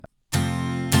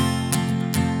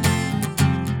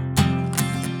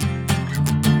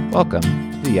Welcome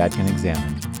to the Yadkin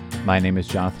Examined. My name is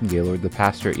Jonathan Gaylord, the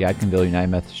pastor at Yadkinville United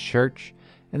Methodist Church,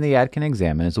 and the Yadkin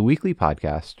Examined is a weekly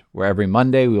podcast where every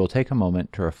Monday we will take a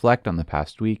moment to reflect on the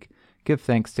past week, give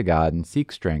thanks to God, and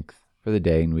seek strength for the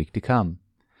day and week to come.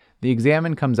 The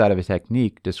Examined comes out of a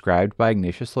technique described by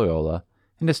Ignatius Loyola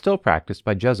and is still practiced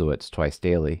by Jesuits twice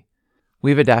daily.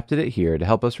 We've adapted it here to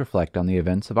help us reflect on the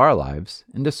events of our lives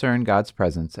and discern God's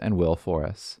presence and will for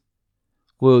us.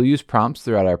 We'll use prompts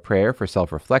throughout our prayer for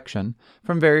self-reflection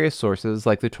from various sources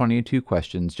like the 22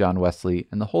 questions John Wesley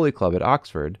and the Holy Club at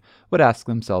Oxford would ask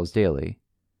themselves daily.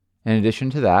 In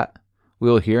addition to that, we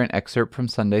will hear an excerpt from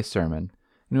Sunday's sermon,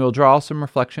 and we will draw some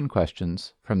reflection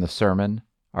questions from the sermon,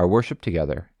 our worship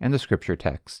together, and the scripture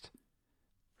text.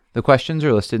 The questions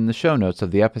are listed in the show notes of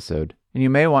the episode, and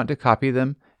you may want to copy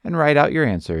them and write out your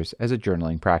answers as a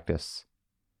journaling practice.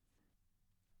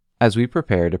 As we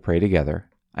prepare to pray together,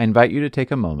 I invite you to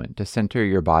take a moment to center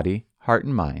your body, heart,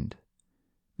 and mind,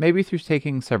 maybe through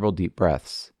taking several deep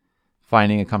breaths,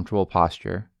 finding a comfortable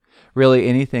posture, really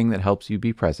anything that helps you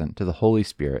be present to the Holy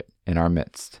Spirit in our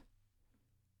midst.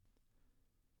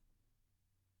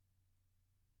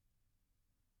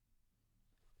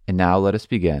 And now let us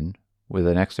begin with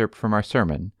an excerpt from our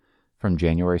sermon from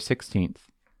January 16th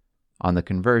on the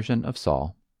Conversion of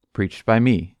Saul, preached by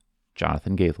me,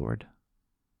 Jonathan Gaylord.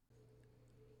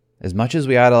 As much as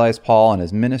we idolize Paul and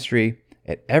his ministry,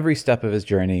 at every step of his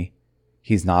journey,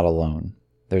 he's not alone.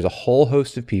 There's a whole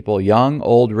host of people, young,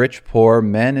 old, rich, poor,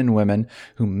 men and women,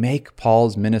 who make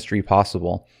Paul's ministry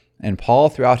possible. And Paul,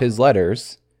 throughout his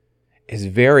letters, is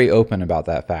very open about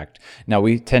that fact. Now,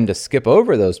 we tend to skip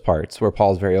over those parts where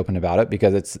Paul's very open about it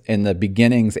because it's in the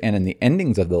beginnings and in the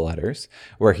endings of the letters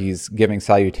where he's giving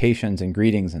salutations and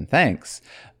greetings and thanks.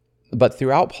 But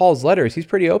throughout Paul's letters, he's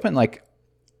pretty open, like,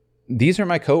 these are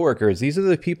my coworkers. These are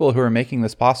the people who are making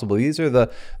this possible. These are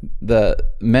the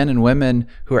men and women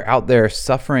who are out there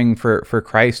suffering for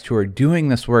Christ, who are doing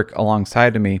this work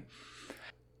alongside of me.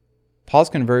 Paul's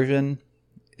conversion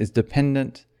is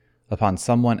dependent upon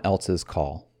someone else's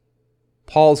call.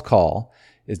 Paul's call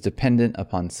is dependent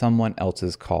upon someone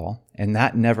else's call, and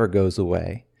that never goes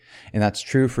away. And that's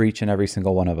true for each and every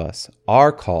single one of us.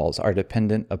 Our calls are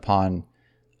dependent upon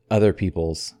other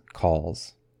people's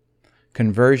calls.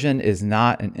 Conversion is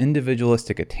not an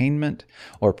individualistic attainment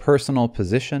or personal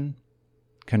position.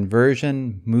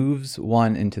 Conversion moves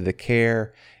one into the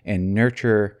care and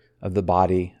nurture of the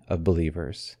body of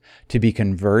believers. To be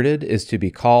converted is to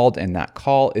be called, and that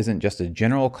call isn't just a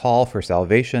general call for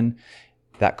salvation.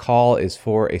 That call is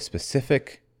for a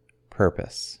specific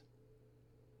purpose.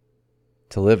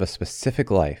 To live a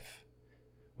specific life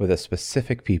with a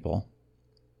specific people.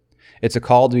 It's a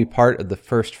call to be part of the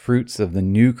first fruits of the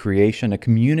new creation, a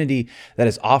community that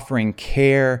is offering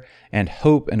care and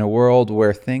hope in a world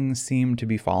where things seem to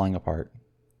be falling apart.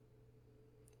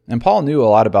 And Paul knew a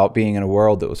lot about being in a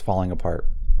world that was falling apart.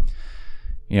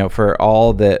 You know, for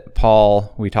all that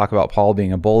we talk about Paul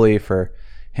being a bully, for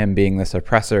him being this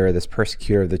oppressor, this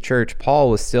persecutor of the church, Paul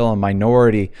was still a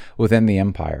minority within the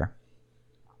empire.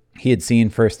 He had seen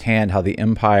firsthand how the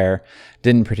empire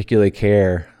didn't particularly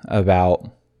care about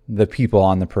the people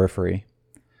on the periphery.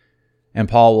 And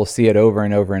Paul will see it over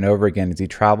and over and over again as he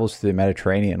travels through the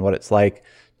Mediterranean, what it's like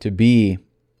to be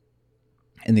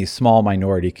in these small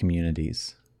minority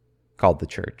communities called the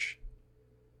church.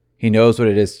 He knows what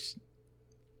it is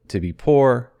to be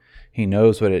poor. He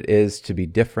knows what it is to be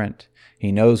different.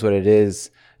 He knows what it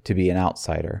is to be an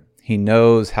outsider. He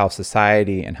knows how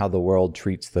society and how the world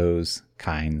treats those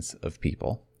kinds of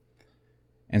people.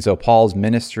 And so Paul's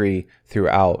ministry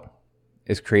throughout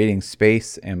is creating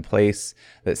space and place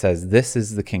that says, this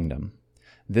is the kingdom.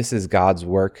 This is God's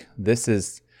work.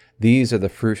 These are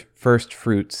the first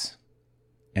fruits,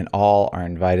 and all are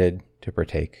invited to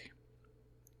partake.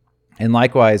 And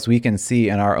likewise, we can see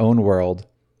in our own world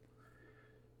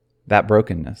that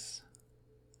brokenness,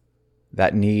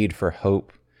 that need for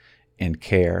hope and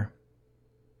care,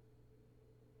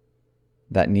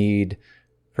 that need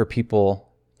for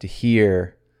people to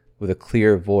hear with a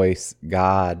clear voice,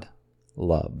 God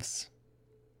loves.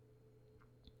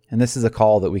 And this is a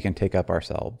call that we can take up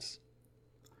ourselves.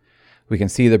 We can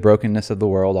see the brokenness of the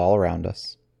world all around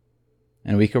us,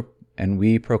 and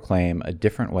we proclaim a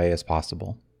different way as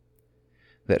possible,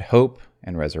 that hope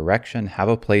and resurrection have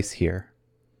a place here,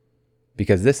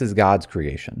 because this is God's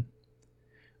creation,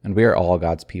 and we are all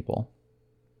God's people.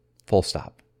 Full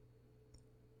stop.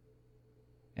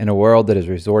 In a world that has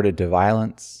resorted to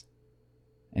violence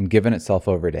and given itself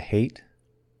over to hate,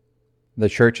 the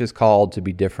church is called to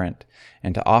be different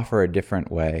and to offer a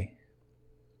different way,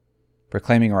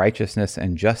 proclaiming righteousness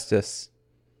and justice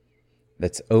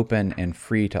that's open and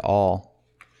free to all,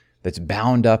 that's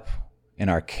bound up in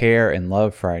our care and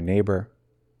love for our neighbor.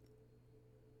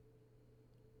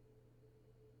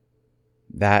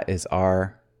 That is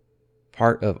our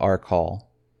part of our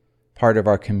call, part of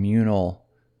our communal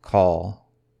call.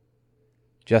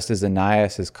 Just as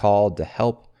Ananias is called to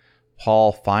help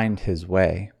Paul find his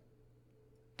way,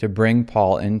 to bring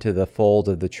Paul into the fold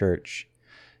of the church,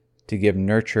 to give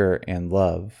nurture and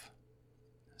love,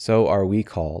 so are we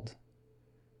called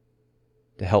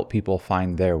to help people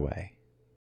find their way.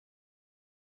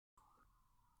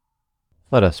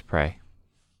 Let us pray.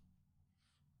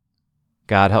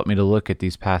 God, help me to look at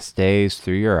these past days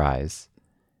through your eyes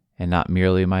and not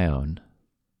merely my own.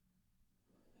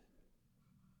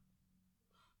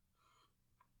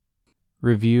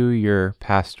 Review your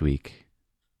past week.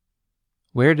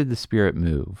 Where did the Spirit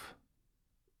move?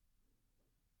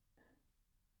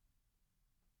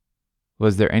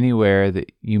 Was there anywhere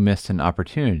that you missed an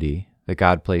opportunity that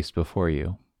God placed before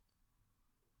you?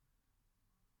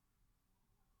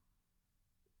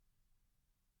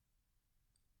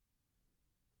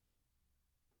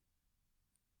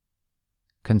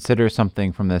 Consider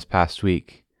something from this past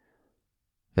week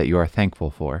that you are thankful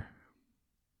for.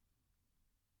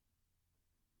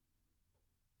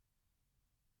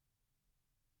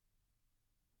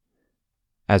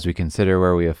 As we consider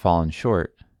where we have fallen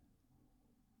short,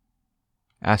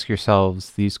 ask yourselves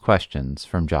these questions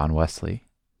from John Wesley.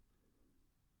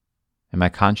 Am I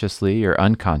consciously or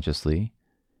unconsciously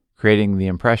creating the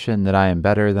impression that I am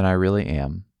better than I really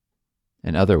am?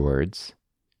 In other words,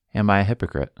 am I a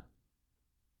hypocrite?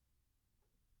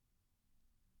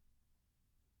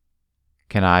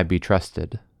 Can I be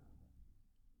trusted?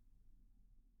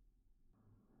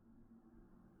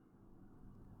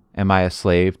 Am I a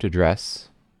slave to dress,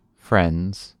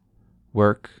 friends,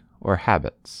 work, or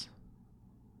habits?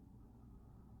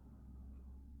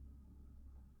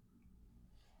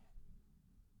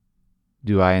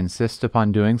 Do I insist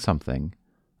upon doing something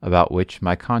about which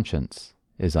my conscience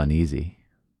is uneasy?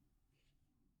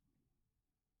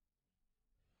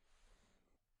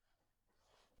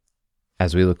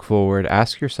 As we look forward,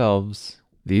 ask yourselves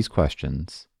these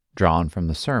questions drawn from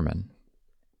the sermon.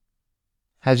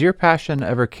 Has your passion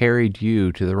ever carried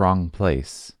you to the wrong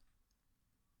place?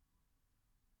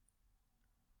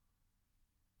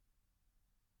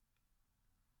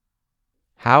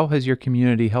 How has your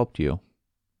community helped you?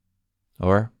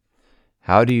 Or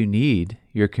how do you need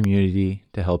your community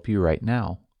to help you right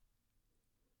now?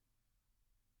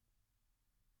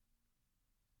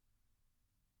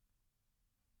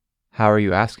 How are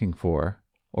you asking for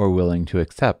or willing to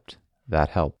accept that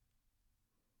help?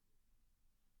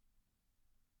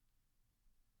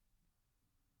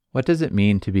 What does it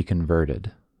mean to be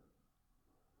converted?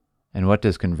 And what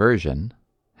does conversion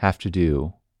have to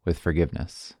do with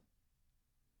forgiveness?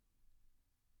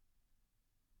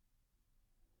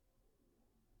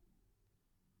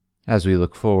 As we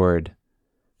look forward,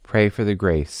 pray for the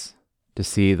grace to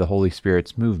see the Holy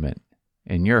Spirit's movement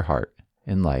in your heart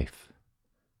and life.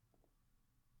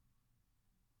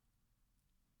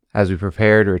 As we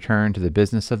prepare to return to the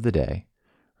business of the day,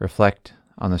 reflect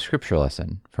on the scripture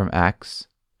lesson from Acts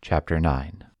chapter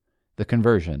 9, the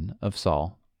conversion of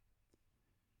Saul.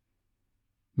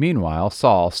 Meanwhile,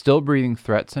 Saul, still breathing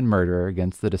threats and murder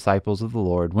against the disciples of the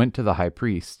Lord, went to the high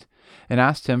priest and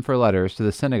asked him for letters to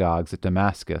the synagogues at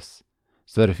Damascus,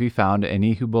 so that if he found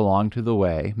any who belonged to the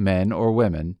way, men or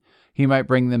women, he might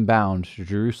bring them bound to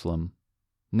Jerusalem.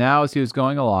 Now as he was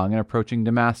going along and approaching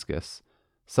Damascus,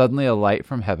 suddenly a light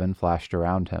from heaven flashed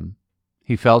around him.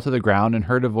 He fell to the ground and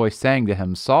heard a voice saying to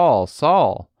him, "Saul,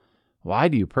 Saul, why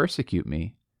do you persecute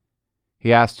me?"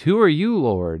 He asked, "Who are you,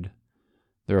 Lord?"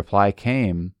 The reply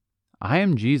came, "I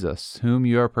am Jesus, whom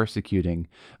you are persecuting.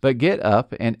 But get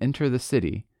up and enter the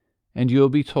city, and you will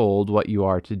be told what you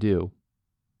are to do."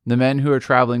 The men who were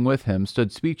traveling with him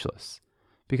stood speechless,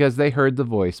 because they heard the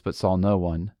voice but saw no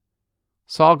one.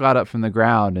 Saul got up from the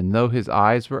ground, and though his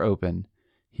eyes were open,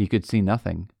 he could see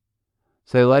nothing.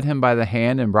 So they led him by the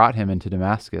hand and brought him into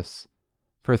Damascus.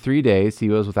 For 3 days he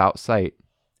was without sight,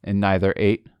 and neither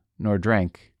ate nor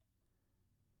drank.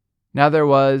 Now there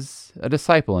was a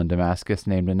disciple in Damascus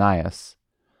named Ananias.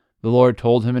 The Lord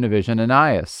told him in a vision,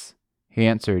 "Ananias." He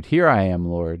answered, "Here I am,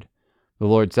 Lord." The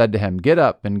Lord said to him, "Get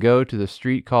up and go to the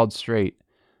street called Straight,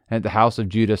 and at the house of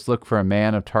Judas look for a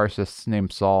man of Tarsus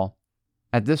named Saul.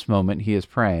 At this moment he is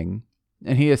praying,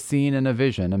 and he has seen in a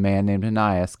vision a man named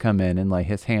Ananias come in and lay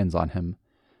his hands on him,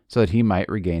 so that he might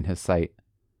regain his sight."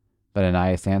 But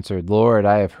Ananias answered, "Lord,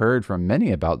 I have heard from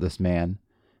many about this man,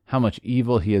 how much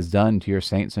evil he has done to your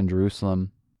saints in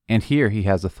Jerusalem. And here he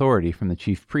has authority from the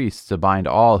chief priests to bind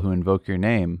all who invoke your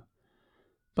name.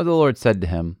 But the Lord said to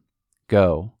him,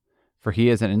 Go, for he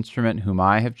is an instrument whom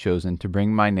I have chosen to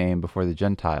bring my name before the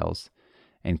Gentiles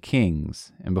and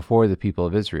kings and before the people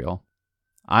of Israel.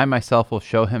 I myself will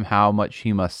show him how much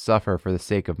he must suffer for the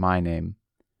sake of my name.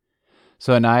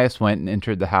 So Ananias went and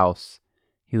entered the house.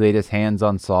 He laid his hands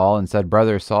on Saul and said,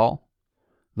 Brother Saul,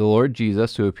 the Lord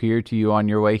Jesus, who appeared to you on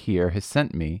your way here, has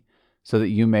sent me, so that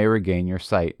you may regain your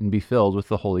sight and be filled with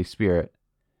the Holy Spirit.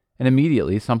 And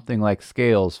immediately something like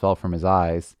scales fell from his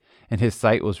eyes, and his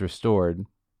sight was restored.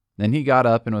 Then he got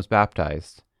up and was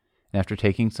baptized, and after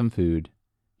taking some food,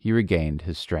 he regained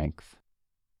his strength.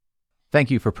 Thank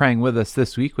you for praying with us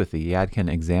this week with the Yadkin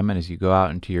Examine as you go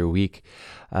out into your week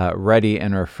ready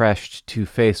and refreshed to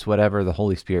face whatever the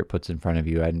Holy Spirit puts in front of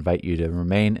you. I'd invite you to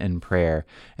remain in prayer.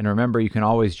 And remember, you can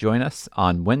always join us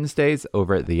on Wednesdays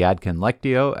over at the Yadkin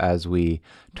Lectio as we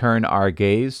turn our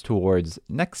gaze towards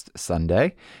next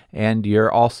Sunday. And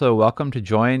you're also welcome to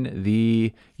join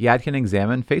the Yadkin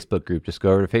Examine Facebook group. Just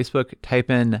go over to Facebook, type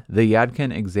in the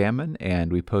Yadkin Examine,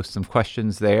 and we post some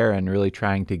questions there and really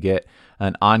trying to get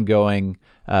an ongoing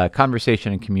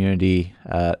conversation and community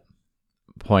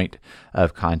point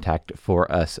of contact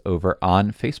for us over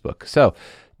on Facebook. So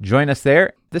join us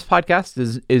there. This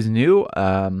podcast is new.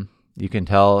 You can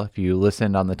tell if you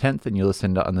listened on the 10th and you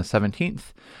listened on the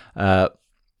 17th.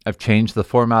 I've changed the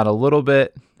format a little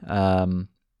bit.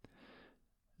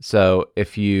 So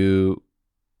if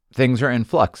things are in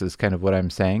flux is kind of what I'm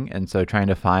saying. And so trying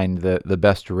to find the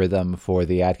best rhythm for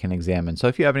the Yadkin Examine. So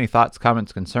if you have any thoughts,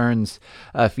 comments, concerns,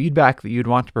 feedback that you'd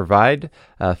want to provide,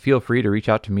 feel free to reach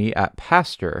out to me at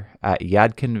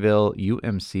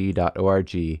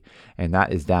pastor@yadkinvilleumc.org. And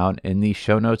that is down in the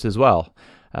show notes as well.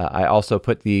 I also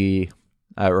put the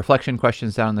reflection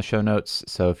questions down in the show notes.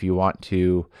 So if you want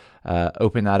to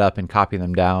open that up and copy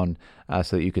them down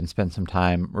so that you can spend some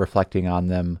time reflecting on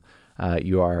them,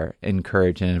 you are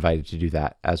encouraged and invited to do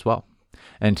that as well.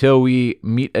 Until we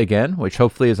meet again, which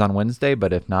hopefully is on Wednesday,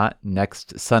 but if not,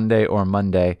 next Sunday or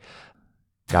Monday,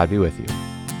 God be with you.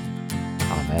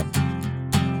 Amen.